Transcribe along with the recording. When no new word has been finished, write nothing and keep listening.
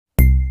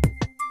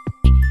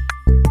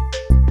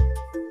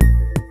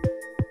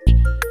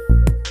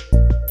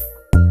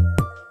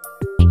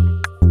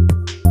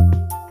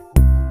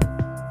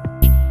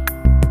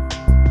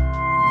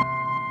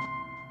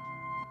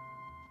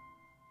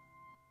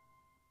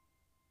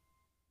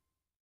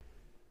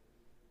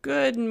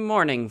Good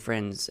morning,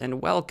 friends,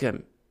 and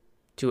welcome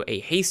to a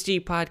Hasty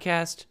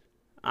podcast.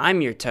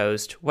 I'm your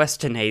toast,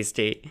 Weston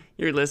Hasty.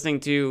 You're listening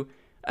to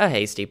a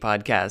Hasty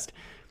podcast.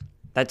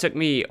 That took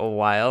me a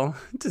while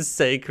to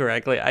say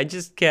correctly. I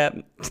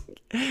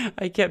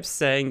kept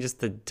saying just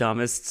the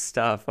dumbest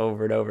stuff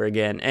over and over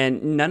again,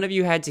 and none of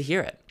you had to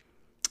hear it.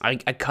 I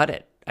cut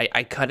it.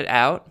 I cut it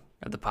out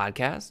of the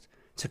podcast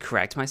to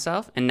correct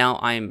myself, and now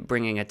I'm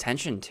bringing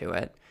attention to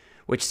it,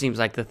 which seems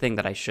like the thing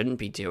that I shouldn't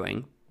be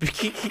doing.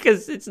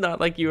 Because it's not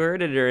like you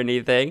heard it or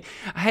anything.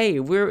 Hey,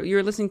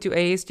 you're listening to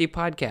ASD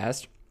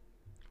podcast,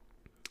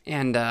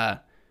 and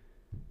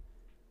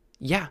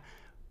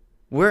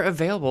we're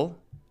available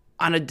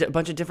on a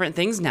bunch of different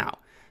things now.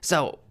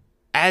 So,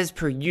 as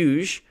per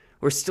usual,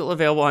 we're still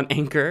available on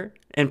Anchor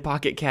and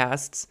Pocket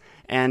Casts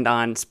and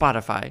on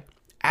Spotify,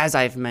 as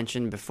I've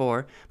mentioned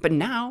before. But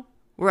now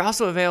we're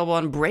also available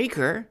on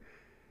Breaker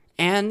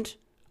and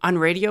on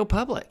Radio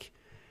Public.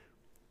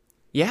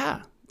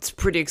 Yeah. It's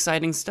pretty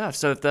exciting stuff.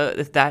 So if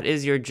that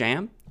is your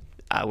jam,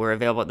 we're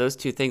available at those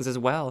two things as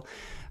well.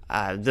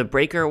 The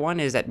Breaker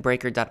one is at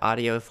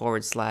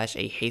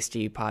breaker.audio/a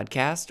hasty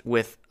podcast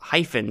with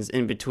hyphens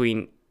in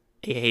between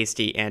a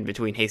hasty and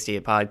between hasty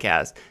a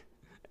podcast.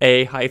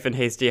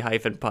 A-hasty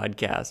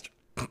podcast.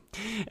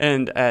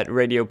 And at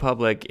Radio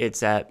Public,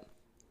 it's at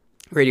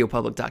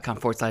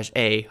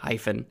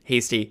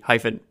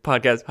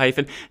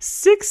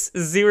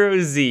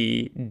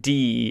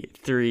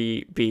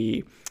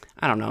radiopublic.com/a-hasty-60z-D3b.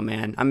 I don't know,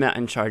 man. I'm not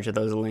in charge of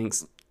those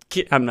links.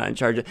 I'm not in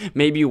charge of...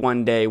 Maybe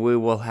one day we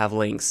will have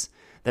links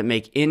that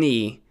make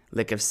any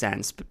lick of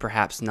sense, but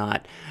perhaps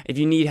not. If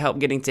you need help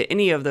getting to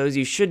any of those,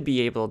 you should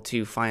be able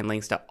to find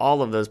links to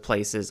all of those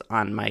places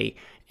on my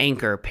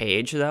Anchor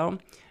page, though,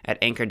 at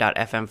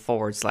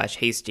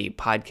anchor.fm/hasty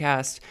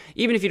podcast.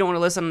 Even if you don't want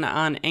to listen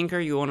on Anchor,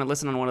 you want to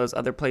listen on one of those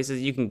other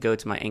places, you can go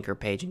to my Anchor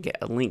page and get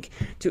a link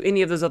to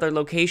any of those other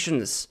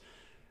locations.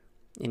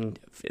 In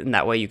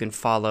that way, you can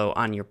follow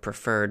on your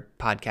preferred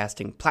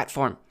podcasting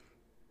platform.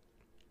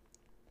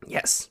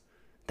 Yes,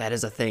 that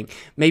is a thing.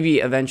 Maybe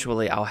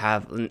eventually I'll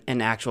have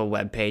an actual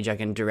web page I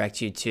can direct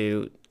you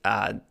to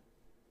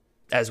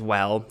as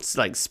well,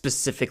 like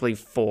specifically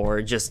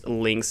for just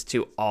links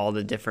to all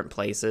the different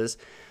places.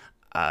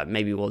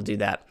 Maybe we'll do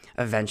that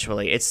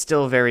eventually. It's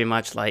still very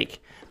much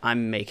like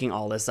I'm making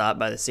all this up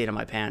by the seat of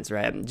my pants,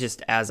 right?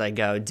 Just as I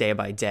go day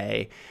by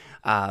day.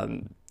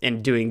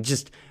 And doing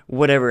just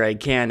whatever I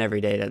can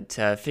every day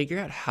to figure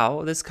out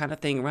how this kind of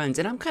thing runs.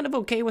 And I'm kind of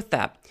okay with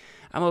that.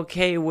 I'm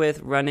okay with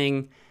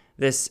running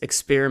this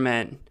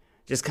experiment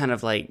just kind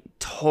of like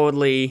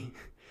totally,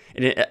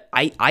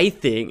 I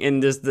think, in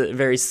this the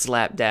very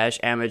slapdash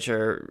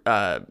amateur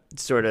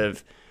sort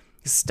of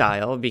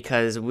style,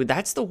 because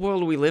that's the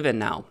world we live in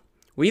now.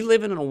 We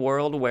live in a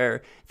world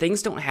where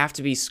things don't have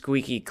to be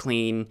squeaky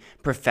clean,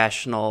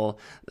 professional,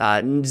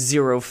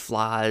 zero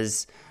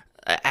flaws,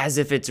 as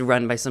if it's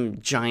run by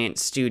some giant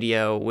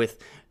studio with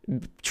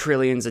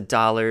trillions of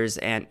dollars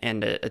and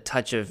a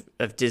touch of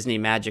Disney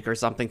magic or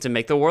something to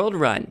make the world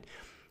run.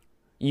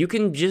 You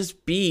can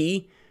just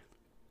be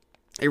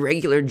a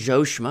regular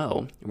Joe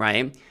Schmo,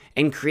 right?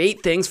 And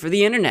create things for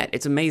the internet.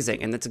 It's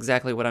amazing, and that's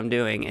exactly what I'm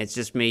doing. It's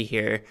just me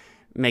here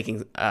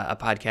making a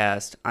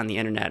podcast on the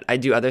internet. I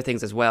do other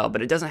things as well,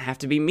 but it doesn't have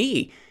to be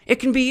me. It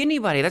can be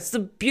anybody. That's the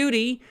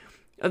beauty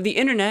of the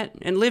internet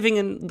and living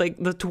in like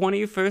the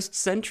 21st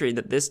century,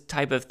 that this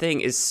type of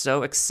thing is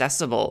so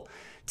accessible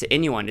to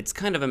anyone. It's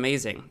kind of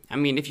amazing. I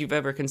mean, if you've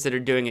ever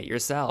considered doing it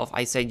yourself,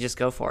 I say just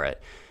go for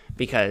it,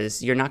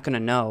 because you're not going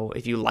to know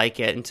if you like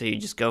it until you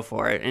just go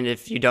for it. And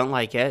if you don't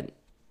like it,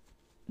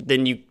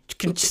 then you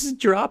can just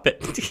drop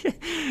it.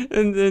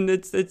 And then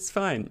it's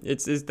fine.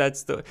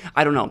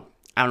 I don't know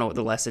what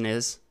the lesson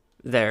is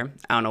there.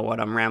 I don't know what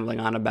I'm rambling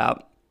on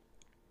about.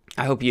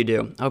 I hope you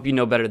do. I hope you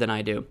know better than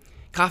I do.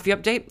 Coffee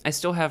update. I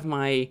still have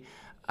my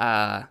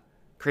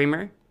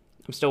creamer.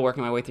 I'm still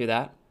working my way through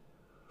that.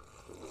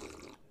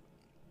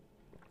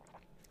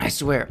 I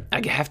swear,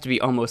 I have to be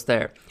almost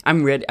there.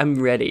 I'm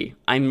ready.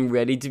 I'm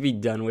ready to be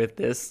done with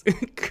this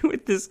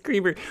with this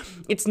creamer.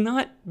 It's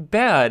not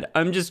bad.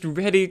 I'm just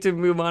ready to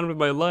move on with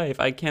my life.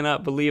 I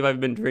cannot believe I've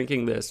been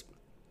drinking this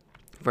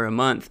for a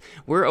month.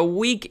 We're a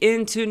week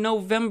into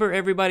November,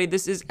 everybody.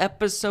 This is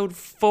episode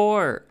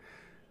 4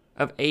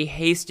 of a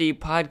Hasty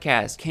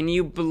podcast. Can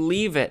you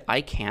believe it?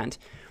 I can't.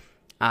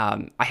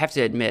 I have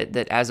to admit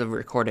that as of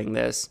recording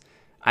this,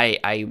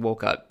 I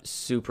woke up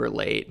super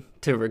late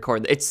to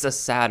record. It's a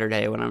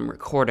Saturday when I'm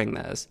recording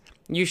this.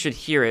 You should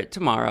hear it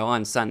tomorrow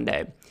on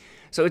Sunday.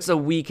 So it's a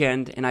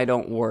weekend and I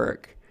don't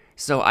work,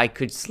 so I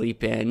could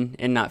sleep in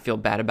and not feel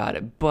bad about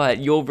it. But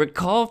you'll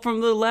recall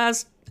from the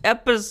last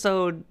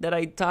episode that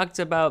I talked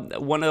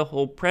about one of the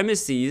whole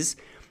premises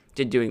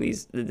to doing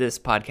this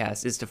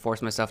podcast is to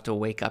force myself to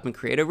wake up and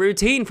create a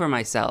routine for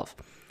myself.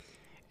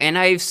 And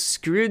I've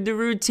screwed the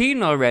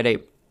routine already.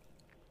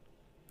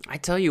 I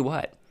tell you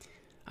what,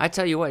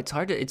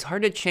 it's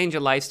hard to change a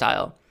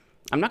lifestyle.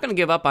 I'm not going to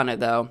give up on it,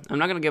 though.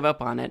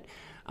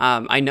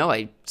 I know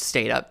I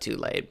stayed up too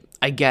late.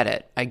 I get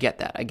it. I get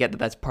that. I get that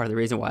that's part of the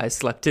reason why I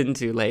slept in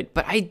too late.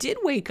 But I did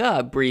wake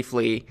up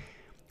briefly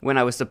when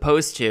I was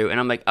supposed to, and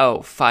I'm like,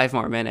 oh, 5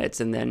 more minutes,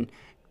 and then,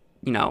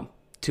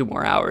 2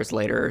 more hours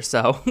later or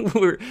so,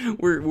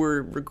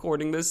 we're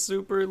recording this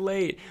super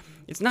late.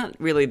 It's not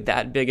really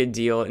that big a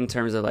deal in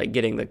terms of like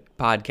getting the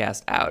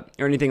podcast out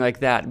or anything like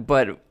that.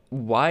 But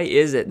why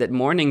is it that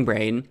Morning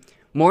Brain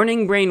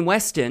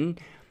Weston,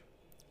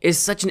 is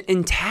such an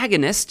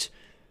antagonist,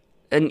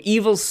 an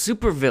evil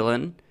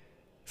supervillain,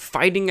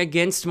 fighting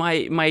against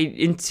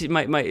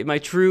my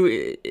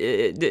true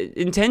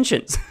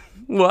intentions?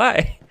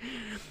 Why?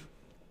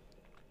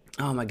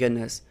 Oh my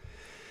goodness.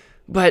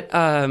 But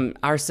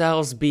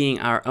ourselves being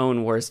our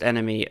own worst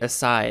enemy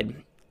aside,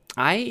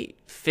 I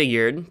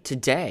figured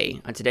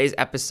today, on today's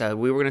episode,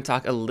 we were going to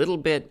talk a little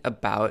bit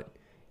about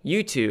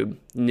YouTube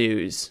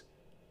news.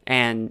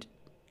 And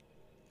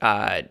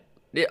I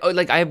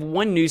have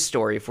one news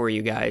story for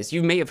you guys.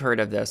 You may have heard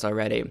of this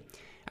already.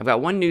 I've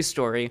got one news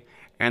story,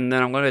 and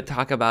then I'm going to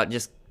talk about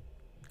just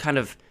kind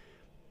of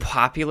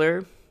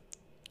popular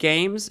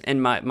games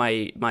and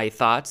my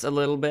thoughts a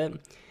little bit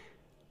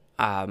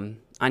on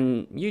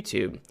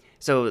YouTube.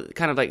 So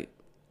kind of like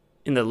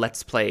in the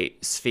Let's Play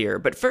sphere.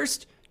 But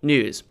first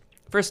news.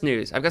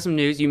 I've got some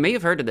news. You may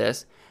have heard of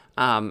this.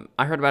 I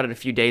heard about it a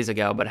few days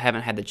ago, but I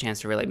haven't had the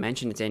chance to really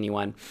mention it to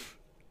anyone.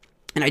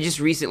 And I just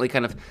recently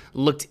kind of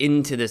looked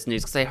into this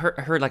news because I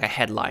heard like a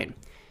headline.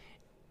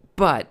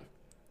 But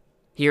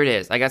here it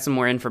is. I got some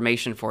more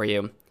information for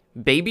you.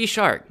 Baby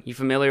Shark. You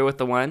familiar with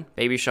the one?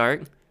 Baby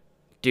Shark?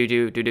 Do.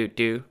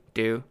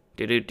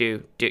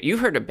 You've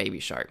heard of Baby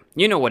Shark.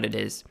 You know what it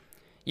is.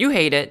 You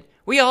hate it.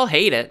 We all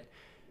hate it.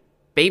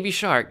 Baby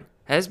Shark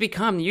has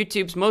become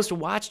YouTube's most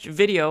watched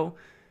video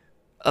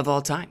of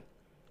all time.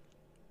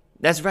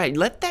 That's right.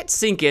 Let that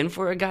sink in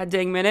for a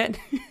goddamn minute.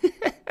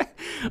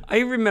 I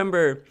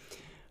remember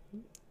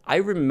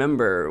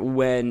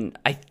when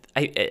I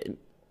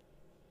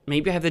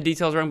maybe I have the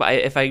details wrong, but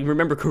if I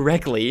remember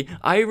correctly,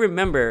 I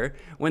remember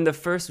when the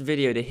first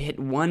video to hit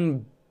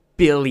 1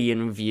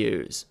 billion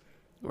views,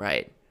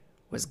 right,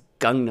 was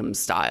Gangnam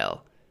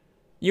Style.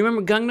 You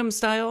remember Gangnam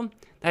Style?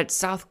 That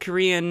South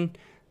Korean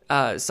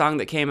song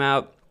that came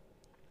out.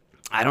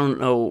 I don't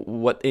know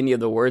what any of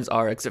the words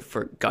are except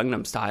for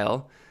Gangnam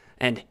Style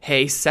and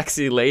Hey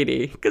Sexy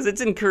Lady, because it's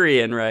in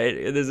Korean,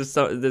 right? There's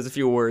a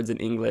few words in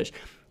English.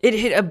 It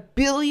hit 1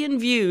 billion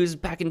views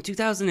back in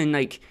 2000 and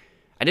I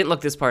didn't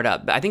look this part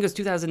up, but I think it was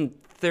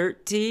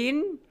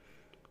 2013.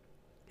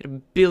 Hit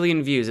 1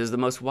 billion views. It was the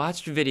most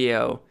watched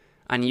video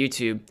on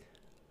YouTube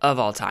of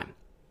all time.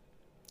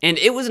 And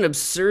it was an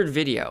absurd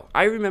video.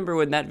 I remember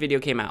when that video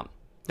came out.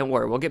 Don't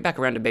worry, we'll get back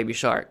around to Baby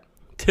Shark.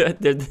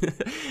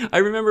 I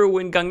remember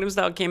when Gangnam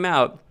Style came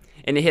out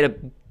and it hit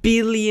 1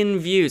 billion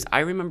views. I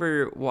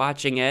remember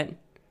watching it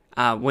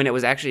when it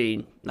was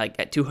actually like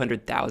at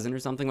 200,000 or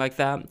something like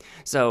that.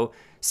 So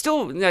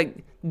still,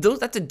 like,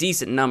 that's a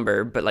decent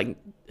number, but like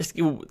it's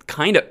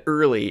kind of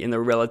early in the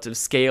relative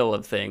scale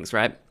of things,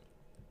 right?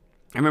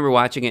 I remember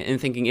watching it and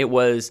thinking it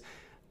was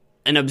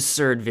an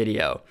absurd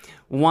video.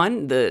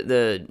 One,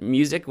 the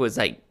music was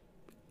like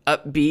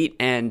upbeat,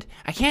 and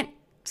I can't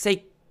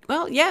say,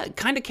 well, yeah,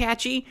 kind of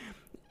catchy.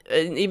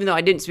 Even though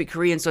I didn't speak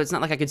Korean, so it's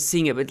not like I could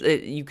sing it, but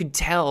you could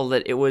tell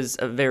that it was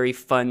a very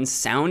fun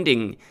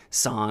sounding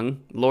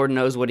song. Lord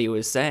knows what he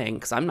was saying,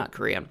 because I'm not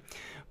Korean.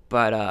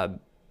 But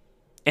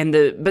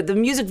the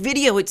music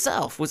video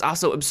itself was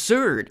also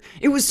absurd.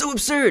 It was so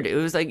absurd. It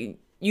was like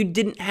you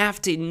didn't have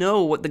to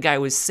know what the guy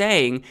was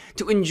saying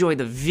to enjoy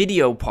the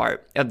video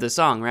part of the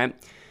song, right?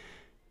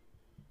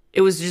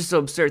 It was just so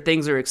absurd.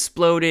 Things are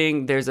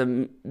exploding. There's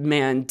a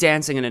man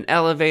dancing in an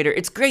elevator.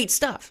 It's great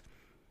stuff.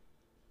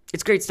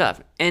 It's great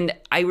stuff. And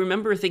I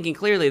remember thinking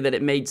clearly that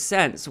it made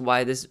sense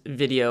why this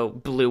video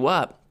blew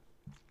up.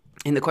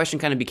 And the question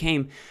kind of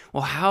became,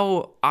 well,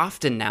 how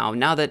often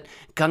now that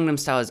Gangnam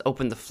Style has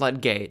opened the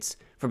floodgates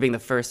for being the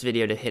first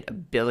video to hit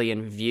 1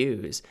 billion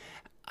views,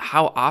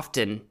 how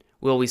often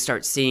will we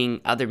start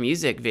seeing other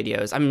music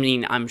videos? I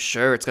mean, I'm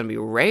sure it's going to be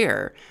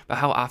rare, but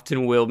how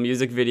often will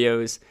music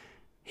videos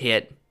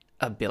hit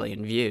 1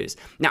 billion views?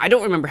 Now, I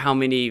don't remember how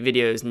many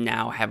videos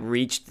now have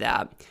reached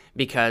that,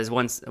 because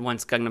once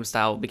Gangnam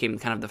Style became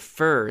kind of the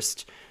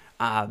first,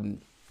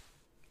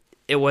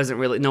 it wasn't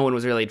really, no one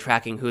was really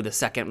tracking who the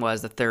second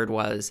was, the third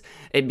was.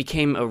 It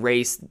became a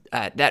race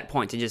at that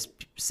point to just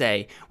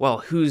say, well,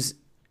 who's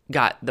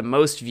got the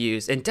most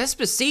views? And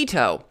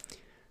Despacito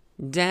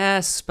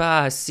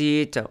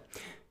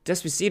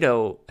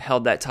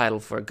held that title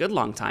for a good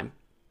long time.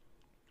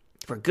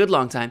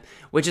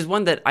 Which is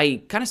one that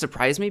kind of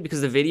surprised me,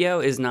 because the video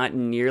is not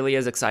nearly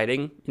as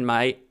exciting, in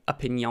my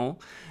opinion,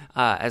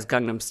 as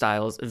Gangnam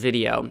Style's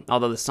video,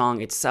 although the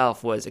song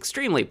itself was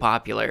extremely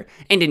popular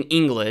and in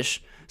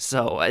English.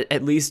 So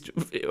at least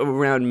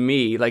around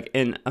me, like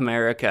in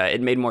America,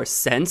 it made more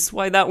sense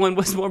why that one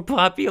was more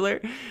popular.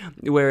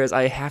 Whereas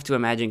I have to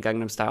imagine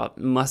Gangnam Style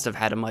must have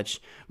had a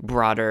much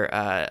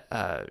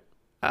broader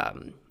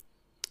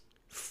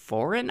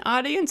foreign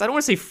audience. I don't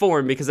want to say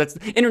foreign because that's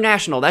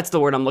international. That's the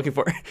word I'm looking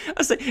for.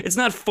 I say it's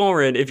not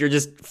foreign if you're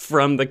just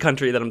from the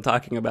country that I'm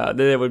talking about.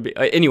 Then it would be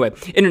anyway.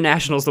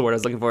 International is the word I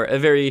was looking for. A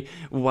very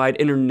wide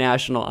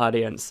international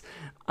audience.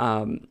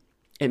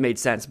 It made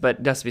sense,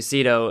 but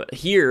Despacito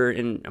here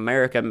in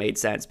America made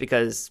sense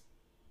because,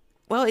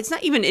 well, it's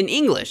not even in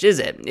English, is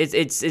it?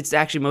 It's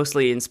actually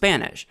mostly in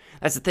Spanish.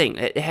 That's the thing.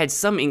 It had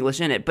some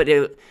English in it, but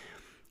it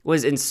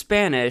was in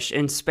Spanish,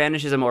 and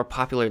Spanish is a more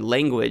popular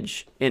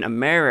language in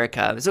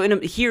America. So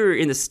here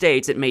in the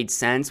States, it made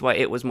sense why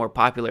it was more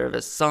popular of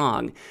a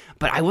song,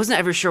 but I wasn't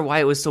ever sure why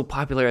it was so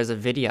popular as a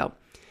video.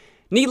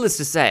 Needless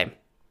to say,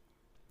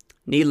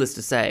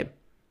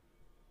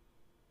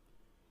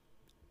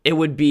 it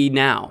would be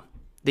now,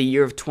 the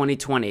year of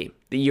 2020,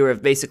 the year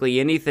of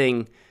basically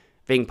anything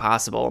being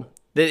possible.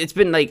 It's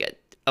been like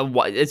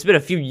it's been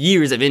a few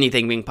years of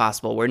anything being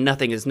possible where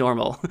nothing is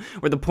normal,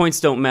 where the points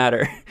don't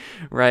matter,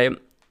 right?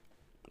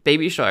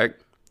 Baby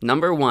Shark,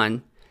 number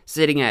 1,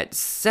 sitting at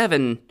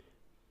 7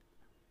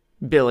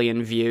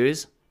 billion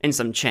views and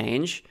some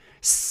change.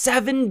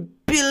 7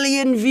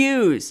 billion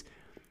views!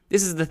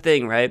 This is the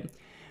thing, right?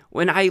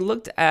 When I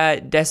looked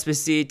at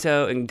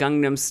Despacito and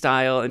Gangnam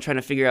Style and trying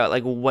to figure out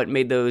like what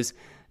made those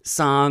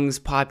songs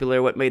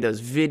popular, what made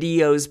those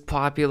videos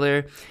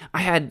popular, I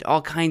had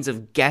all kinds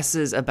of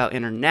guesses about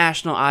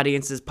international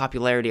audiences,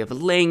 popularity of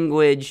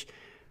language.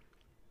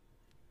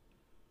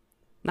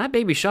 Not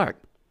Baby Shark.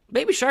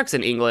 Baby Shark's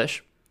in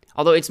English,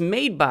 although it's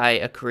made by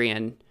a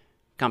Korean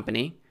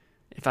company,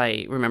 if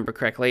I remember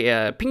correctly,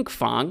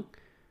 Pinkfong.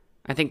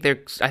 I think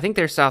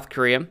they're South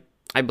Korea.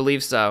 I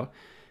believe so.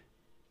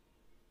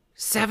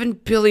 7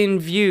 billion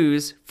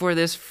views for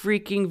this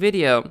freaking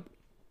video.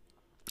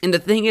 And the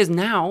thing is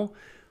now,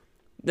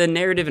 the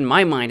narrative in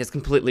my mind is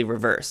completely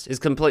reversed, is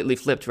completely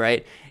flipped,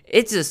 right?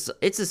 It's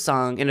a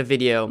song and a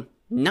video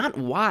not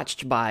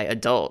watched by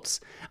adults.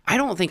 I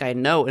don't think I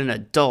know an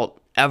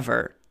adult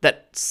ever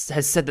that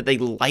has said that they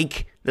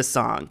like the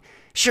song.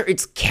 Sure,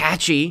 it's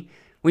catchy.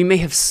 We may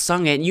have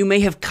sung it. You may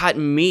have caught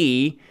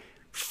me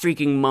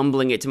freaking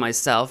mumbling it to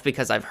myself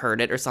because I've heard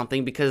it or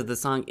something, because the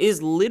song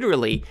is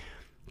literally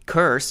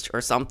cursed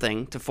or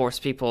something to force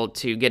people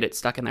to get it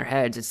stuck in their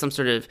heads. It's some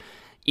sort of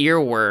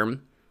earworm,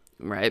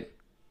 right?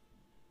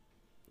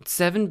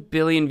 7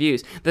 billion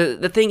views.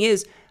 The thing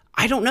is,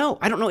 I don't know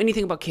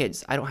anything about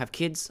kids. I don't have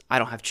kids. I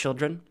don't have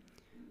children.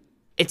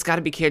 It's got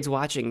to be kids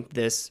watching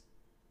this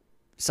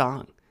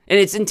song. And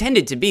it's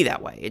intended to be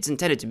that way. It's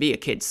intended to be a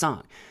kid's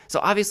song.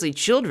 So obviously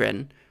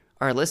children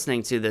are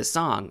listening to this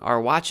song, are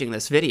watching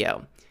this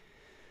video,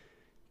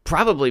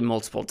 probably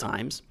multiple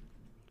times,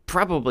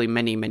 probably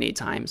many, many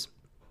times.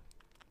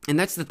 And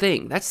that's the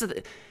thing. That's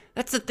the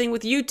thing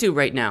with YouTube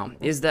right now,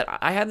 is that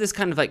I have this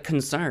kind of like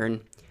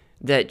concern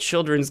that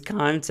children's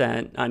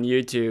content on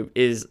YouTube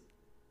is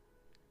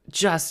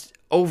just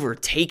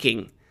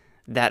overtaking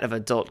that of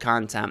adult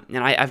content.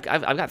 And I've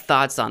got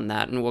thoughts on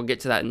that, and we'll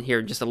get to that in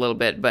here just a little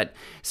bit. But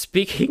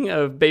speaking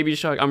of Baby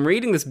Shark, I'm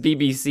reading this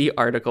BBC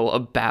article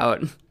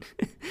about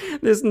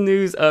this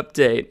news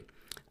update.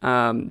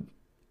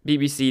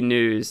 BBC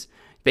News.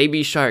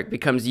 Baby Shark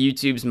becomes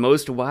YouTube's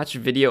most watched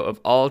video of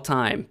all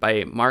time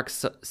by Mark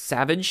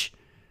Savage.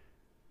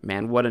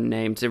 Man, what a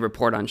name to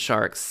report on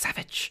sharks.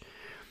 Savage.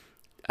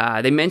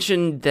 They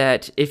mentioned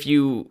that if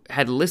you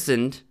had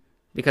listened,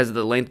 because of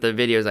the length of the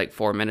video is like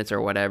 4 minutes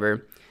or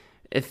whatever,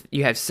 if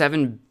you have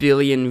 7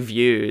 billion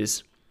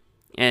views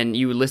and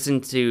you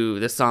listen to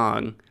the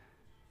song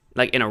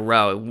like in a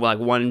row, like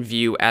one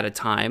view at a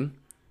time,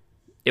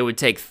 it would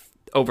take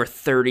over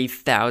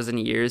 30,000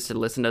 years to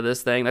listen to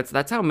this thing.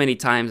 That's how many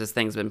times this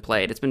thing's been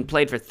played. It's been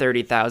played for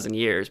 30,000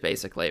 years,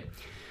 basically.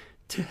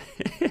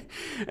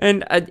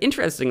 And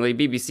interestingly,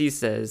 BBC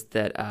says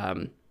that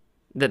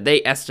that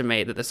they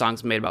estimate that the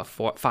song's made about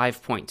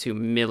 $5.2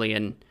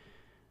 million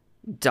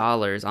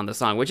on the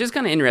song, which is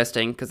kind of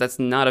interesting because that's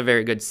not a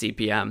very good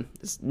CPM.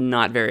 It's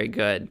not very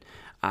good.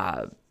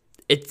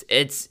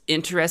 It's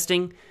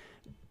interesting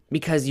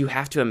because you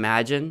have to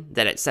imagine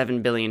that at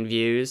 7 billion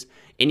views,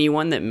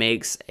 anyone that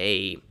makes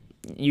a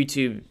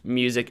YouTube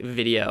music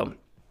video,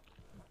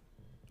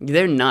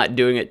 they're not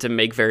doing it to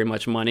make very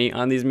much money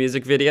on these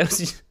music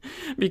videos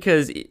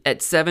because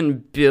at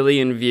 7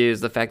 billion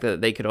views, the fact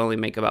that they could only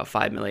make about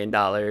 $5 million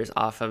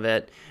off of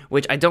it,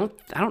 which I don't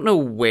know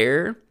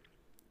where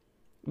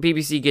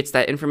BBC gets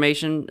that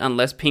information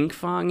unless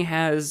Pinkfong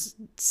has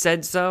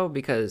said so,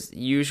 because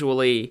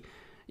usually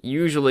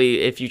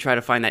if you try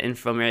to find that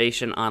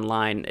information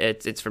online,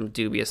 it's from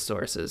dubious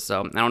sources.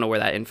 So I don't know where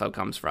that info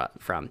comes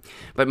from.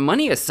 But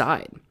money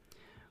aside,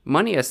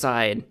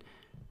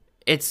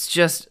 it's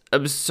just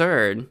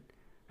absurd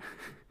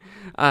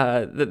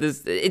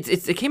that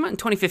it came out in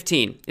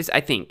 2015.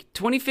 I think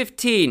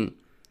 2015.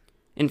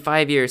 In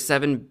 5 years,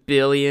 7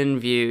 billion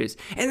views.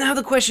 And now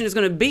the question is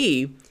going to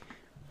be,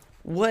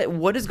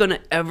 what is going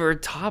to ever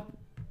top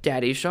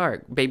Daddy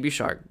Shark, Baby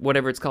Shark,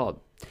 whatever it's called?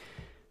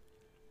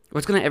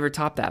 What's going to ever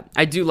top that?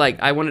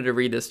 I wanted to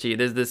read this to you.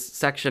 There's this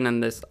section in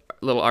this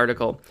little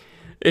article.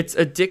 Its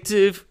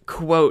addictive,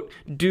 quote,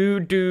 do,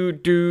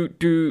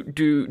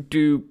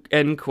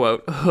 end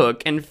quote,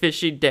 hook and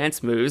fishy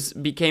dance moves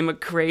became a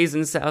craze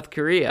in South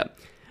Korea.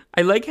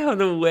 I like how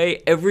the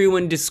way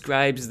everyone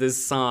describes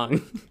this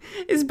song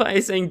is by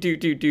saying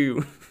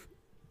do.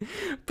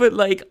 But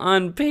like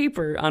on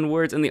paper, on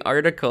words in the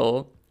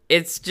article,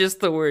 it's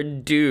just the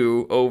word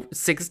do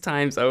 6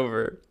 times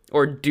over,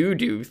 or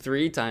do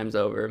 3 times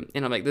over.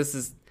 And I'm like, this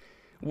is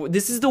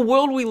the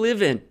world we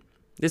live in.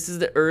 This is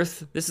the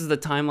earth. This is the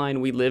timeline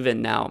we live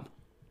in now,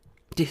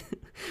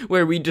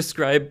 where we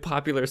describe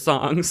popular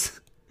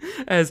songs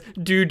as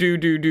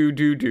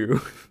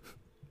do.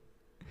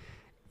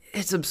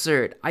 It's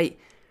absurd. I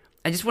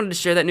just wanted to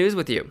share that news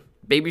with you.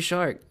 Baby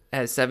Shark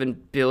has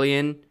 7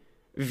 billion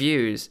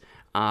views.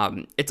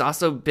 It's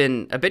also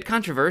been a bit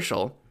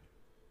controversial.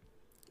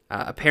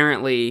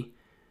 Apparently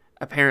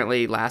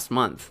last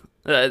month.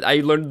 I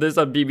learned this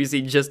on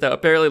BBC just now.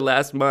 Apparently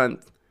last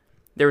month,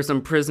 there were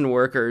some prison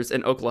workers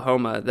in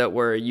Oklahoma that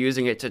were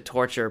using it to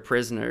torture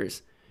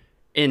prisoners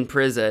in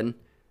prison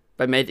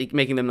by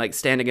making them like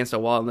stand against a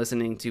wall and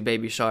listening to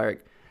Baby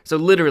Shark. So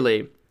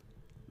literally,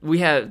 we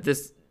have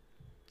this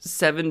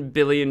 7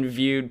 billion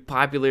viewed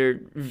popular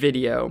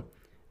video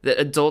that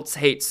adults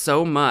hate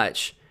so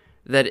much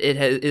that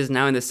it is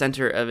now in the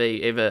center of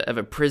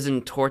a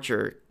prison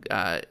torture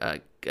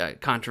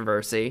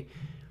controversy,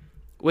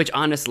 which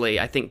honestly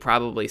I think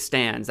probably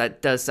stands.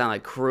 That does sound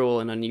like cruel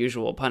and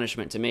unusual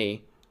punishment to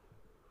me.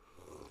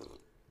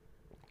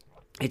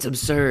 It's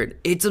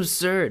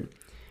absurd.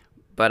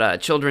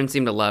 But children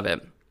seem to love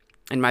it.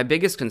 And my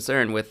biggest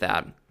concern with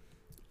that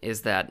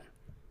is that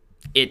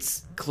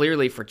it's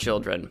clearly for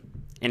children,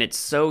 and it's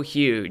so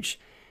huge,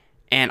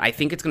 and I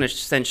think it's going to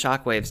send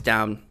shockwaves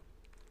down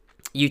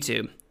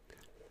YouTube.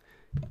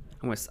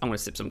 I'm going to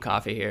sip some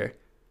coffee here.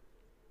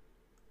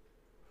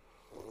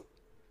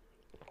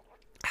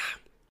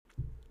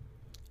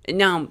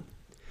 Now,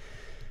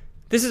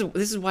 this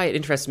is why it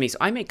interests me. So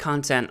I make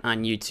content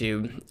on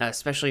YouTube,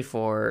 especially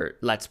for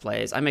Let's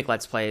Plays. I make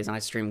Let's Plays and I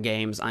stream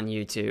games on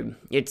YouTube.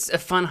 It's a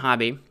fun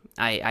hobby.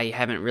 I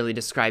haven't really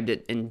described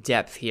it in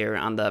depth here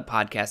on the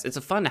podcast. It's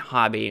a fun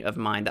hobby of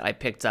mine that I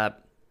picked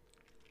up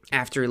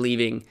after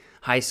leaving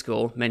high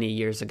school many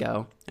years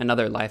ago,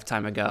 another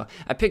lifetime ago.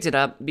 I picked it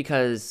up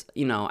because,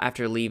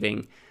 after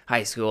leaving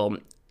high school,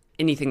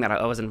 anything that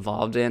I was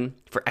involved in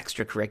for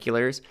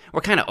extracurriculars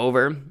were kind of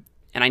over.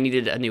 And I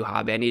needed a new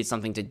hobby. I needed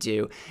something to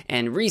do.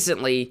 And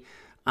recently,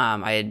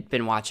 I had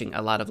been watching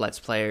a lot of Let's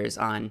Players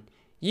on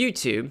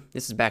YouTube.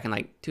 This is back in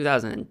like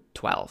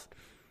 2012.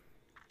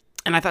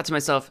 And I thought to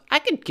myself, I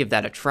could give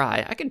that a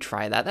try. I could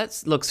try that.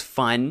 That looks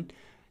fun.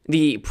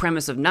 The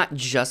premise of not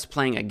just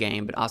playing a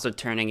game, but also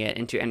turning it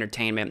into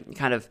entertainment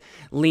kind of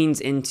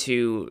leans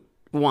into,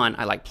 1,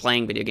 I like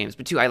playing video games,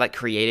 but 2, I like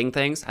creating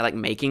things. I like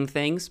making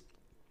things.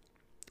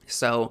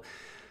 So,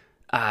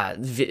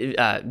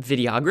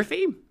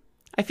 videography?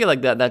 I feel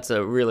like that's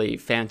a really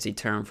fancy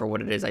term for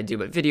what it is I do,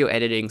 but video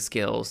editing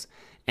skills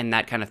and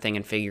that kind of thing,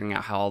 and figuring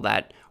out how all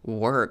that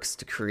works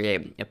to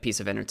create a piece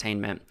of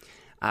entertainment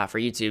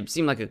for YouTube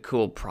seemed like a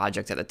cool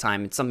project at the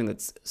time. It's something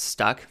that's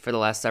stuck for the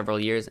last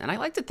several years, and I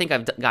like to think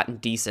I've gotten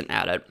decent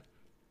at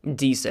it.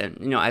 Decent,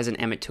 as an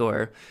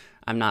amateur.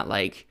 I'm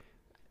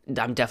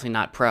definitely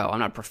not pro. I'm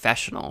not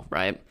professional,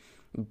 right?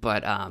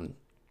 But I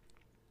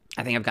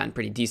think I've gotten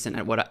pretty decent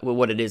at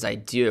what it is I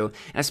do,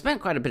 and I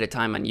spent quite a bit of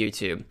time on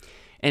YouTube.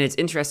 And it's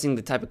interesting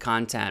the type of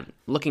content,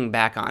 looking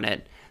back on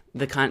it,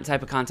 the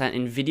type of content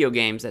in video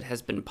games that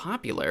has been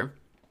popular.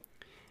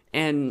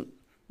 And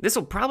this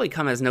will probably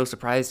come as no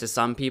surprise to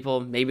some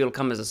people. Maybe it'll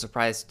come as a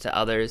surprise to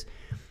others,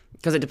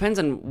 because it depends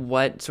on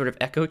what sort of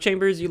echo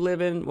chambers you live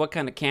in, what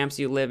kind of camps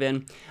you live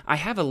in. I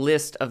have a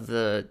list of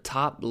the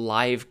top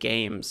live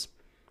games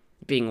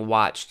being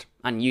watched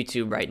on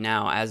YouTube right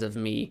now as of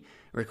me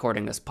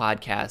recording this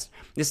podcast.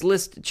 This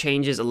list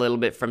changes a little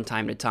bit from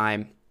time to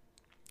time,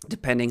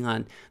 depending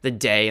on the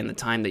day and the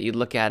time that you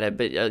look at it,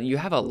 but you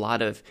have a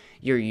lot of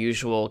your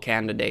usual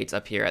candidates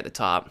up here at the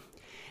top.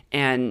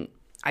 And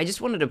I just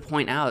wanted to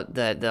point out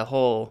that the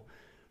whole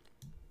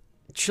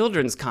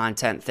children's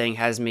content thing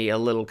has me a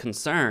little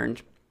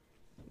concerned.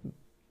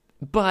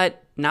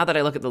 But now that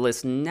I look at the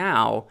list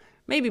now,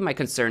 maybe my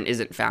concern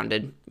isn't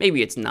founded.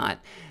 Maybe it's not.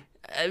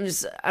 I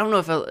don't know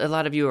if a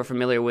lot of you are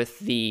familiar with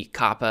the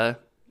COPPA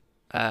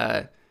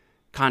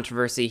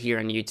controversy here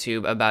on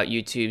YouTube about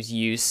YouTube's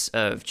use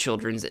of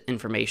children's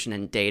information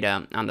and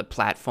data on the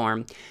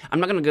platform. I'm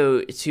not going to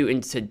go too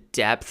into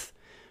depth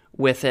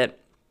with it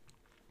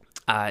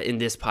in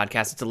this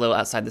podcast. It's a little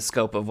outside the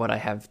scope of what I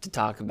have to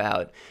talk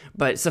about.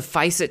 But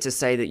suffice it to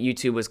say that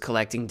YouTube was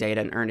collecting data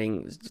and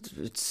earning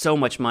so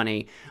much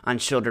money on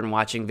children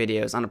watching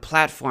videos on a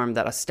platform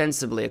that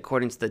ostensibly,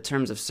 according to the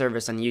terms of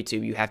service on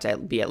YouTube, you have to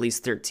be at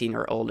least 13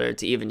 or older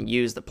to even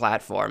use the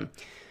platform.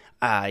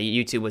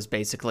 YouTube was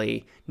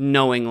basically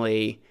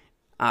knowingly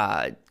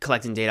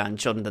collecting data on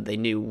children that they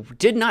knew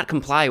did not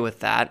comply with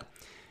that,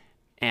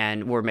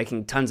 and were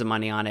making tons of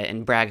money on it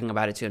and bragging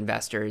about it to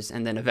investors,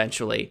 and then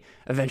eventually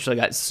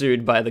got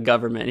sued by the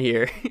government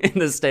here in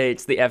the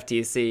States, the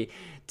FTC,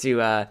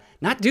 to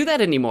not do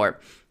that anymore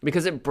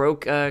because it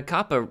broke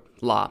COPPA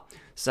law.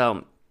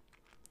 So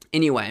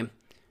anyway,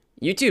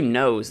 YouTube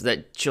knows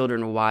that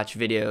children watch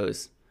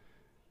videos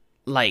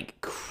like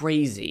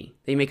crazy.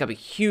 They make up a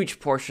huge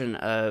portion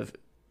of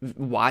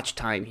watch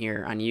time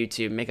here on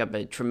YouTube, make up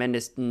a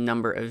tremendous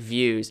number of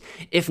views,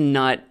 if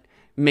not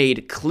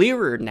made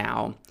clearer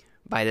now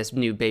by this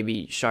new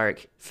baby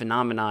shark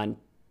phenomenon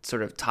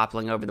sort of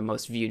toppling over the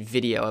most viewed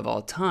video of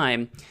all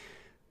time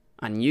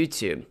on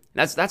YouTube.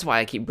 That's why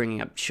I keep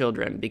bringing up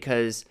children,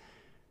 because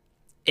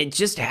it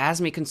just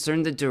has me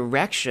concerned the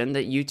direction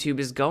that YouTube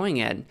is going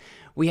in.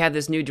 We have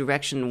this new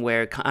direction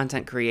where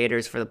content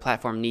creators for the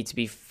platform need to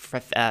be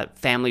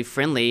family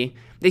friendly.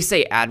 They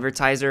say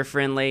advertiser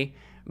friendly,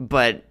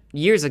 but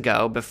years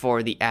ago,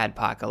 before the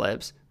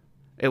adpocalypse,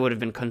 it would have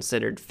been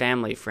considered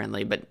family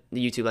friendly, but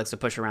YouTube likes to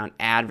push around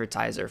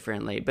advertiser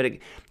friendly. But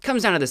it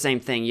comes down to the same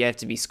thing. You have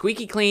to be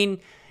squeaky clean.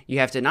 You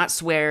have to not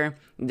swear.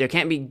 There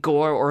can't be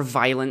gore or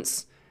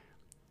violence.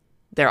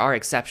 There are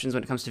exceptions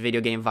when it comes to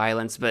video game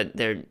violence, but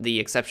the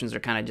exceptions are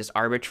kind of just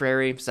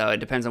arbitrary, so it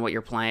depends on what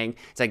you're playing.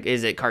 It's like,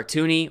 is it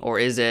cartoony or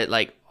is it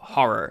like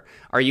horror?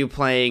 Are you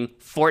playing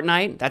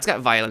Fortnite? That's got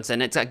violence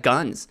in it. It's got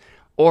guns.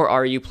 Or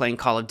are you playing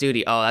Call of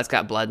Duty? Oh, that's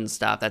got blood and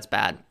stuff. That's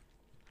bad.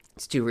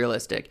 It's too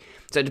realistic.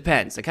 So it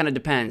depends. It kind of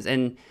depends.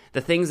 And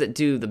the things that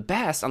do the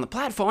best on the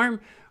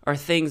platform are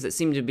things that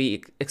seem to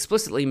be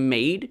explicitly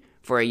made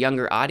for a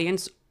younger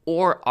audience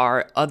or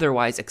are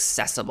otherwise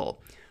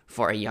accessible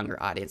for a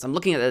younger audience. I'm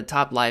looking at the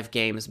top live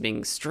games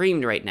being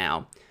streamed right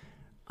now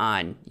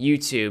on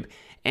YouTube,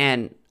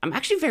 and I'm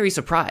actually very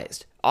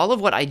surprised. All of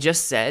what I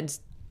just said,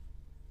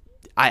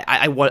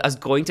 I was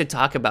going to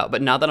talk about,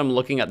 but now that I'm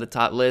looking at the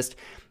top list,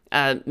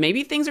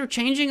 maybe things are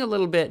changing a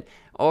little bit,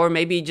 or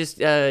maybe just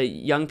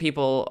young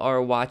people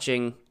are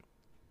watching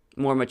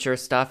more mature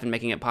stuff and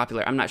making it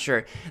popular. I'm not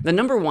sure. The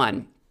number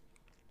one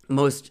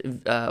most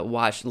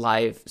watched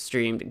live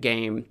streamed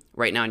game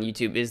right now on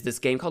YouTube is this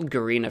game called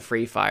Garena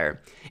Free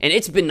Fire. And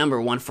it's been number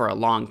one for a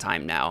long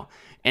time now.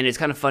 And it's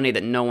kind of funny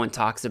that no one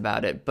talks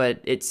about it.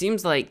 But it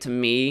seems like to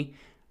me,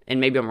 and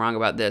maybe I'm wrong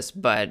about this,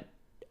 but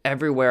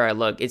everywhere I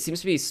look, it seems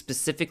to be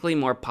specifically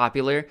more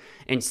popular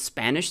in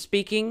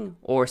Spanish-speaking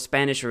or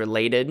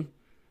Spanish-related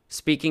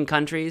speaking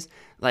countries,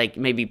 like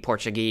maybe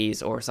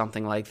Portuguese or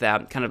something like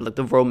that, kind of like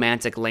the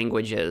romantic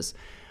languages.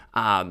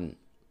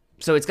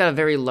 So it's got a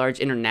very large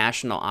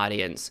international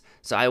audience.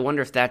 So I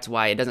wonder if that's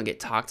why it doesn't get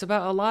talked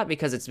about a lot,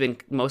 because it's been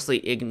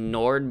mostly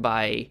ignored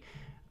by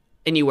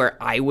anywhere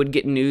I would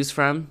get news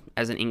from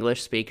as an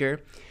English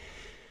speaker.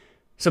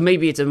 So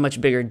maybe it's a much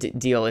bigger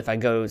deal if I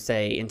go,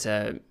 say,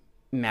 into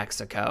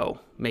Mexico.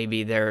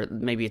 Maybe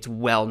it's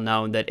well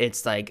known that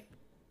it's like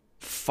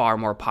far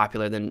more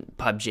popular than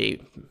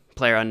PUBG,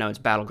 PlayerUnknown's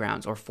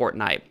Battlegrounds, or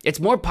Fortnite. It's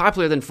more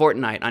popular than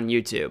Fortnite on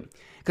YouTube.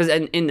 Because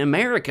in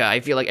America, I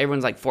feel like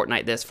everyone's like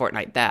Fortnite this,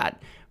 Fortnite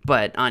that.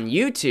 But on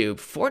YouTube,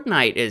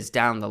 Fortnite is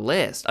down the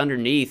list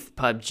underneath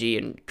PUBG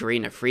and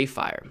Garena Free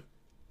Fire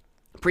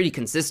pretty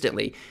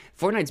consistently.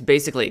 Fortnite's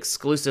basically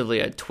exclusively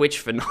a Twitch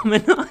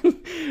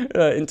phenomenon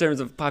in terms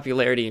of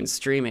popularity and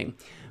streaming.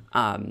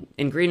 In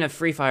Garena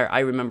Free Fire, I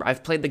remember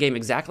I've played the game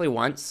exactly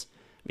once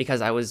because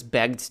I was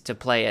begged to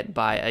play it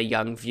by a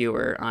young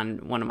viewer on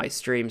one of my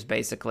streams,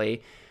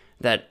 basically,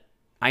 that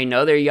I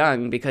know they're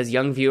young because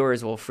young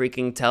viewers will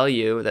freaking tell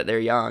you that they're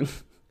young.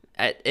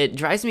 It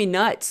drives me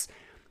nuts.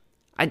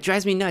 It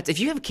drives me nuts. If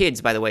you have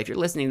kids, by the way, if you're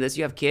listening to this,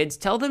 you have kids,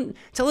 tell them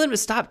to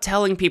stop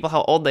telling people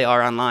how old they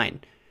are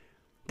online.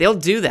 They'll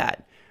do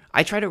that.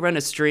 I try to run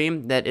a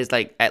stream that is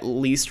like at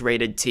least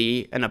rated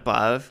T and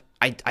above.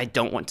 I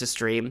don't want to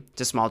stream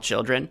to small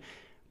children.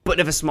 But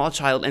if a small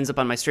child ends up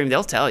on my stream,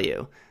 they'll tell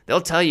you.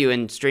 They'll tell you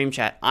in stream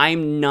chat,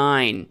 I'm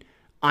 9,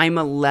 I'm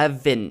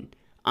 11,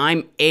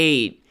 I'm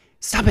 8.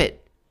 Stop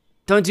it.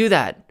 Don't do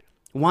that.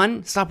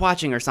 1, stop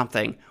watching or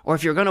something. Or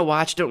if you're going to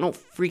watch, don't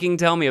freaking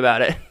tell me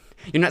about it.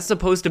 You're not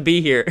supposed to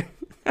be here.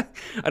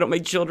 I don't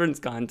make children's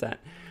content.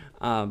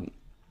 Or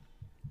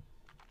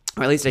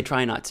at least I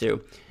try not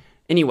to.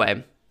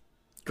 Anyway,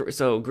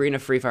 so Garena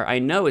Free Fire I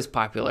know is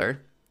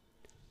popular,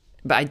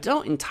 but I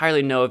don't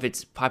entirely know if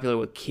it's popular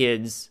with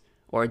kids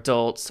or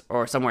adults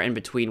or somewhere in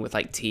between with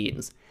like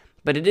teens.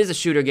 But it is a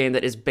shooter game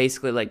that is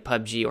basically like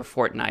PUBG or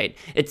Fortnite.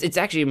 It's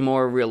actually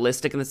more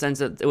realistic in the sense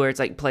that where it's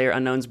like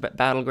PlayerUnknown's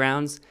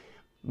Battlegrounds,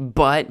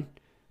 but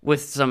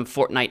with some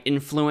Fortnite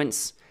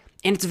influence.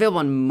 And it's available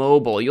on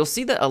mobile. You'll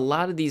see that a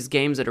lot of these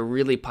games that are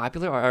really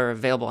popular are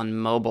available on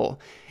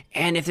mobile.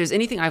 And if there's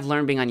anything I've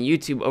learned being on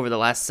YouTube over the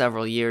last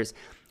several years,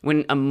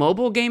 when a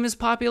mobile game is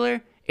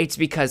popular, it's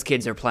because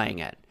kids are playing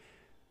it.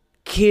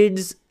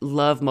 Kids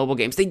love mobile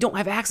games. They don't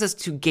have access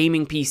to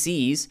gaming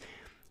PCs.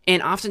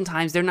 And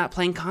oftentimes, they're not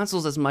playing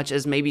consoles as much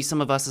as maybe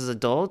some of us as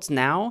adults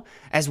now,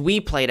 as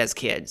we played as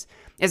kids.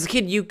 As a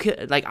kid, you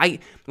could,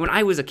 when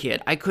I was a kid,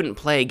 I couldn't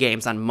play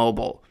games on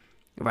mobile,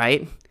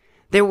 right?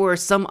 There were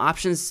some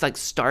options, like,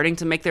 starting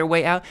to make their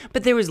way out,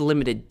 but there was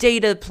limited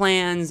data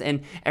plans,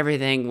 and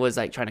everything was,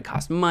 like, trying to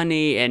cost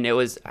money, and it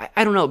was,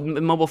 I don't know,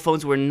 mobile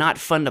phones were not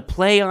fun to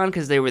play on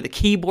because they were the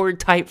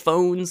keyboard-type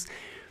phones.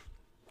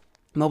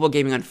 mobile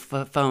gaming on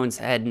phones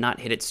had not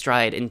hit its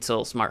stride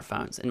until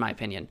smartphones, in my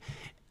opinion.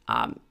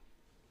 And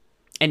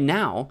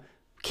now,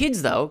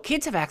 kids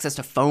have access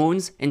to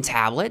phones and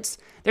tablets.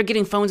 They're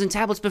getting phones and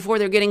tablets before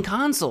they're getting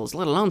consoles,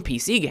 let alone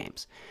PC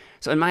games.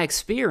 So in my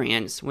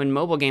experience, when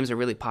mobile games are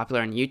really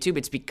popular on YouTube,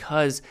 it's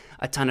because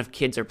a ton of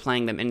kids are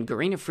playing them. And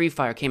Garena Free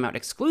Fire came out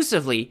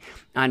exclusively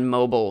on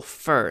mobile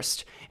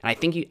first. And I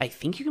think you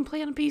can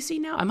play it on PC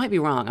now. I might be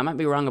wrong.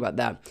 About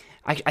that.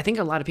 I think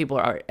a lot of people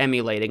are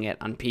emulating it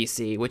on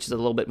PC, which is a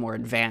little bit more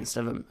advanced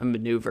of a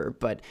maneuver,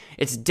 but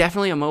it's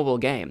definitely a mobile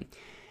game.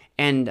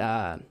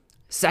 And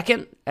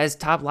second, as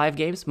top live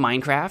games,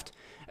 Minecraft,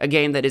 a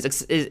game that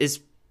is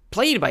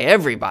played by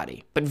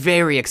everybody, but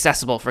very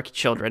accessible for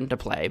children to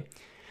play.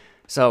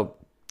 So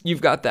you've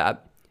got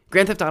that.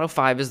 Grand Theft Auto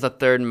 5 is the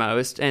third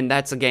most, and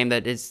that's a game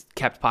that is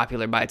kept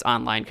popular by its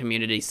online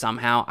community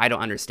somehow. I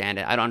don't understand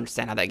it. I don't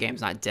understand how that game's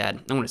not dead.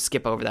 I'm going to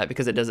skip over that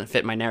because it doesn't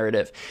fit my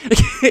narrative.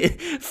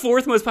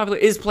 Fourth most popular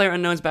is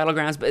PlayerUnknown's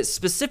Battlegrounds, but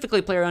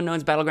specifically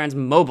PlayerUnknown's Battlegrounds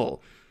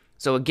Mobile.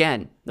 So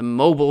again, the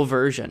mobile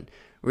version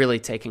really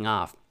taking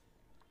off.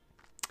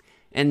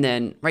 And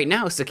then right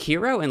now,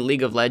 Sekiro and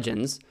League of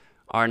Legends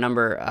are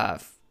number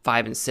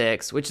 5 and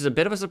 6, which is a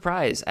bit of a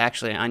surprise,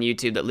 actually, on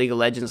YouTube, that League of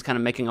Legends is kind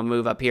of making a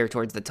move up here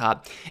towards the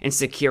top, and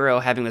Sekiro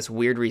having this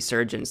weird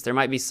resurgence. There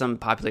might be some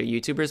popular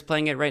YouTubers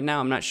playing it right now.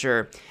 I'm not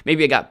sure.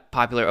 Maybe it got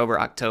popular over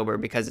October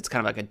because it's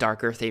kind of like a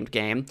darker-themed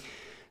game.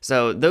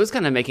 So those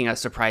kind of making a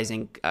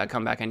surprising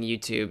comeback on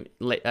YouTube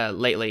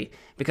lately,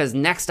 because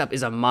next up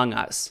is Among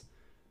Us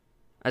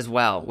as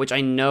well, which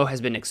I know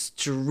has been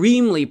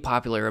extremely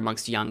popular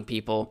amongst young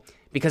people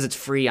because it's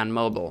free on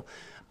mobile.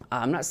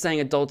 I'm not saying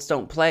adults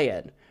don't play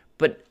it,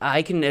 but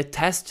I can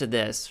attest to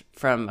this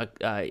from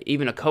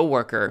even a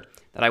coworker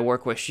that I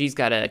work with. She's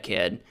got a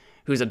kid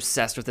who's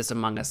obsessed with this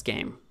Among Us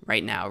game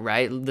right now,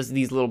 right?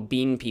 These little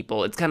bean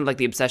people. It's kind of like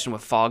the obsession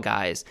with Fall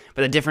Guys,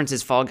 but the difference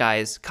is Fall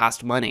Guys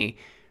cost money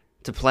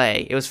to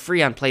play. It was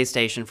free on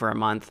PlayStation for a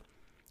month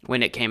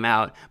when it came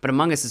out, but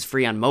Among Us is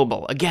free on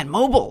mobile. Again,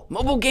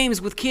 mobile games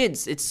with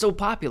kids. It's so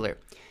popular.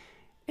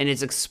 And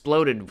it's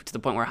exploded to the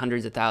point where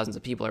hundreds of thousands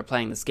of people are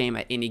playing this game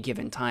at any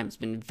given time. It's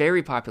been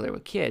very popular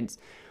with kids.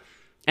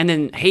 And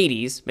then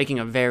Hades, making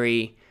a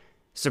very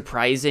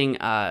surprising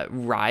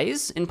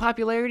rise in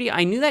popularity.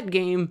 I knew that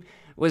game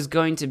was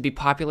going to be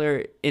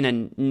popular in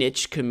a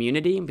niche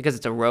community because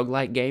it's a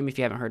roguelike game, if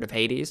you haven't heard of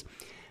Hades.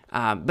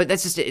 But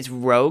that's just it. It's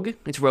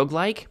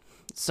roguelike.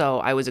 So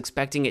I was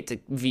expecting it to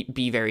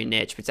be very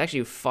niche, but it's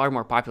actually far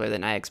more popular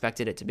than I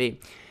expected it to be.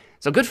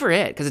 So good for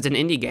it, because it's an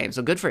indie game,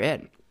 so good for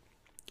it.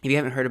 If you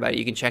haven't heard about it,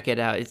 you can check it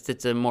out.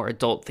 It's a more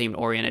adult-themed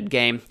oriented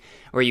game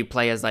where you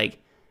play as like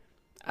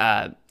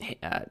the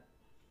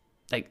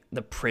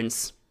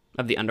prince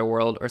of the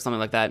underworld or something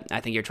like that. I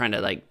think you're trying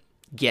to like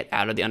get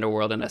out of the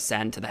underworld and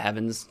ascend to the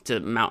heavens, to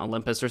Mount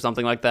Olympus or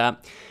something like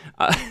that.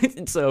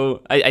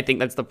 So I think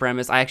that's the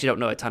premise. I actually don't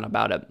know a ton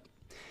about it.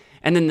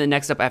 And then the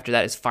next up after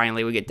that is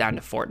finally we get down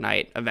to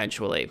Fortnite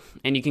eventually.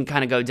 And you can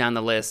kind of go down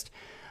the list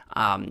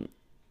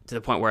to the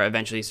point where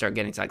eventually you start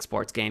getting to like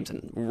sports games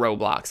and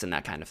Roblox and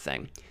that kind of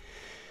thing.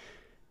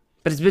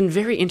 But it's been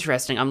very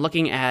interesting. I'm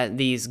looking at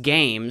these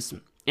games,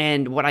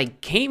 and what I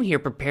came here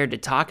prepared to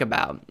talk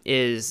about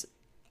is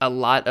a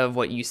lot of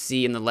what you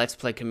see in the Let's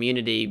Play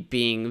community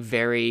being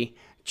very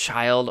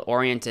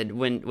child-oriented,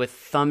 with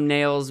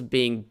thumbnails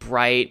being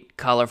bright,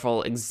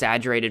 colorful,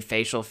 exaggerated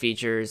facial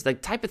features, the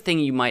type of thing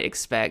you might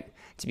expect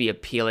to be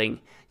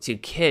appealing to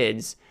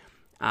kids,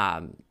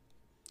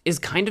 is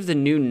kind of the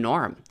new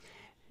norm.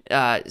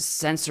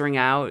 Censoring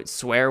out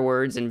swear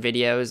words in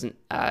videos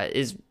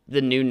is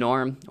the new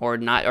norm, or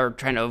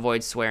trying to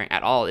avoid swearing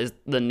at all is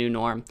the new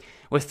norm,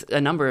 with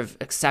a number of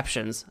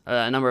exceptions,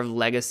 a number of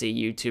legacy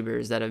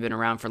YouTubers that have been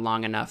around for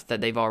long enough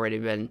that they've already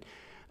been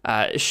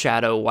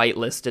shadow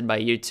whitelisted by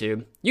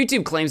YouTube.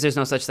 YouTube claims there's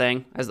no such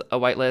thing as a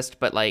whitelist,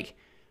 but like,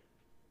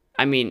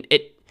 I mean,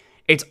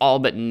 it's all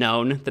but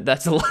known that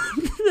that's a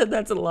lie.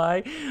 That's a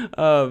lie.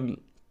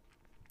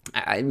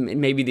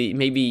 Maybe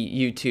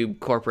YouTube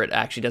corporate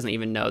actually doesn't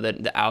even know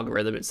that the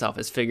algorithm itself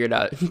has figured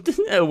out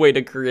a way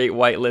to create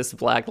whitelists,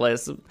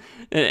 blacklists,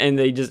 and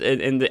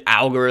the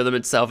algorithm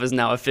itself is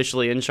now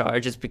officially in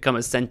charge. It's become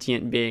a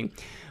sentient being.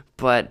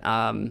 But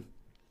I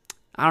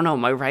don't know.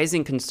 My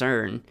rising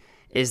concern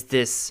is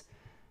this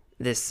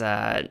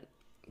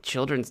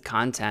children's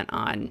content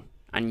on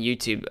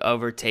YouTube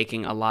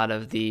overtaking a lot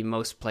of the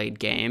most played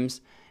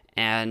games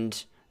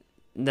and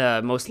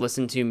the most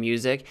listened to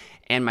music.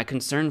 And my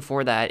concern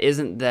for that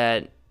isn't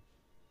that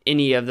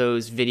any of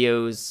those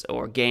videos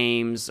or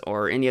games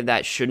or any of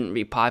that shouldn't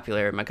be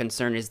popular. My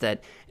concern is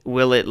that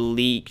will it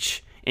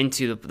leach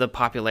into the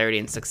popularity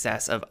and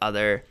success of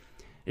other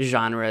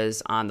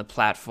genres on the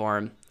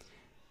platform,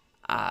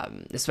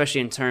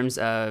 especially in terms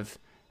of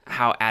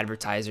how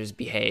advertisers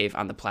behave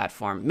on the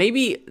platform.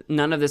 Maybe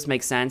none of this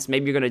makes sense.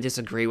 Maybe you're going to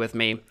disagree with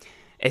me.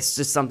 It's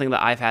just something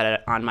that I've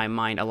had on my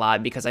mind a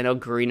lot, because I know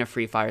Garena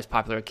Free Fire is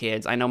popular with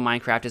kids. I know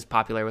Minecraft is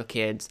popular with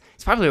kids.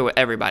 It's popular with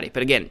everybody.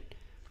 But again,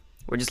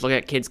 we're just looking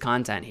at kids'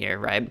 content here,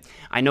 right?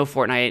 I know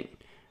Fortnite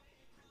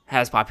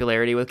has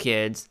popularity with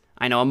kids.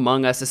 I know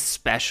Among Us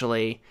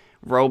especially.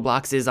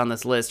 Roblox is on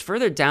this list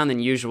further down than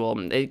usual.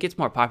 It gets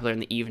more popular in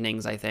the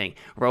evenings, I think.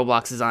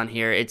 Roblox is on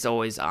here. It's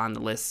always on the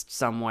list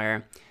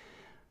somewhere.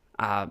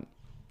 Some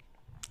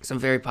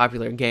very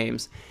popular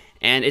games.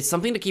 And it's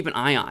something to keep an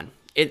eye on.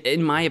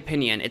 In my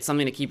opinion, it's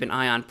something to keep an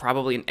eye on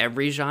probably in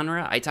every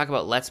genre. I talk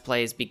about Let's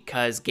Plays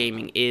because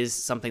gaming is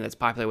something that's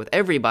popular with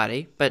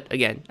everybody, but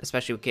again,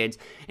 especially with kids,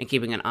 and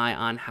keeping an eye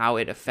on how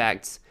it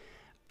affects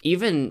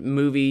even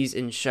movies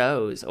and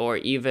shows, or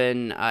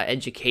even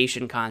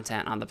education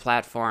content on the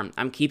platform.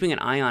 I'm keeping an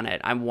eye on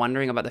it. I'm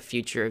wondering about the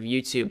future of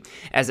YouTube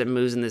as it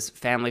moves in this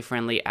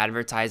family-friendly,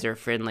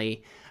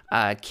 advertiser-friendly,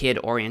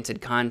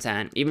 kid-oriented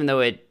content, even though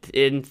it,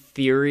 in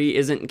theory,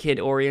 isn't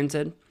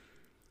kid-oriented.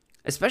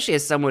 Especially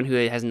as someone who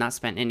has not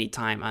spent any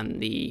time on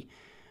the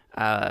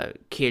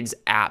Kids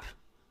app,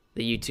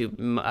 the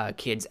YouTube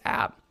Kids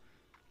app.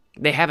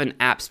 They have an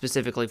app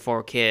specifically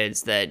for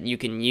kids that you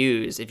can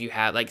use if you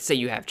have, like, say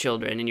you have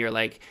children and you're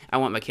like, I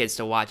want my kids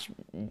to watch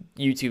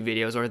YouTube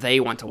videos, or they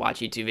want to watch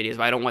YouTube videos,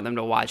 but I don't want them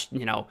to watch,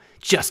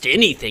 just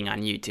anything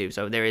on YouTube.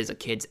 So there is a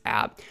Kids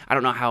app. I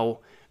don't know how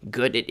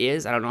good it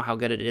is. I don't know how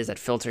good it is at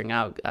filtering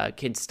out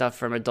kids stuff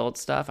from adult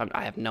stuff.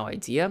 I have no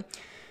idea.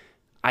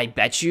 I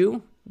bet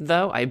you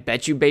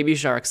Baby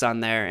Shark's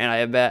on there,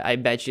 and I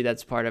bet you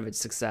that's part of its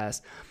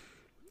success.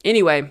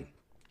 Anyway,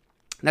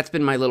 that's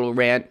been my little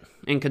rant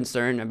and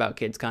concern about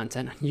kids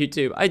content on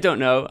YouTube. I don't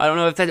know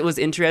if that was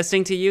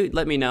interesting to you.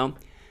 Let me know.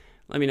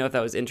 Let me know if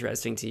that was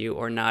interesting to you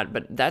or not.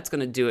 But that's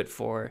gonna do it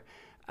for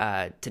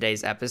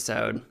today's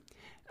episode.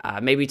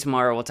 Maybe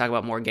tomorrow we'll talk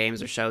about more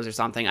games or shows or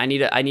something. I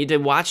need to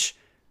watch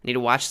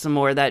some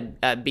more of that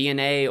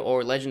BNA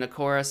or Legend of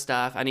Korra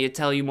stuff. I need to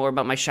tell you more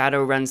about my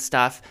Shadowrun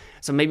stuff.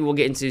 So maybe we'll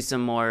get into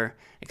some more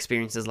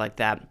experiences like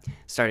that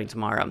starting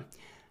tomorrow.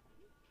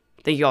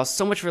 Thank you all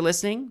so much for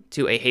listening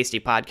to A Hasty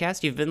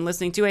Podcast. You've been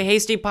listening to A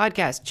Hasty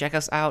Podcast. Check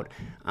us out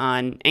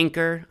on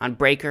Anchor, on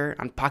Breaker,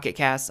 on Pocket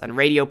Casts, on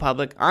Radio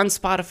Public, on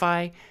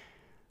Spotify.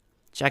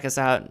 Check us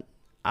out.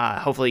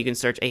 Hopefully you can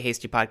search A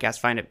Hasty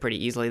Podcast, find it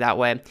pretty easily that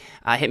way.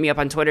 Hit me up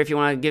on Twitter if you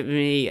want to give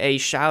me a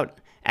shout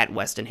at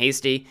Weston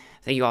Hasty.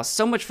 Thank you all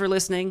so much for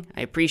listening.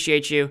 I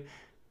appreciate you.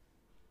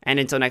 And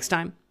until next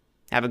time,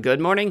 have a good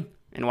morning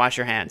and wash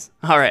your hands.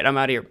 All right, I'm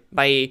out of here.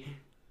 Bye.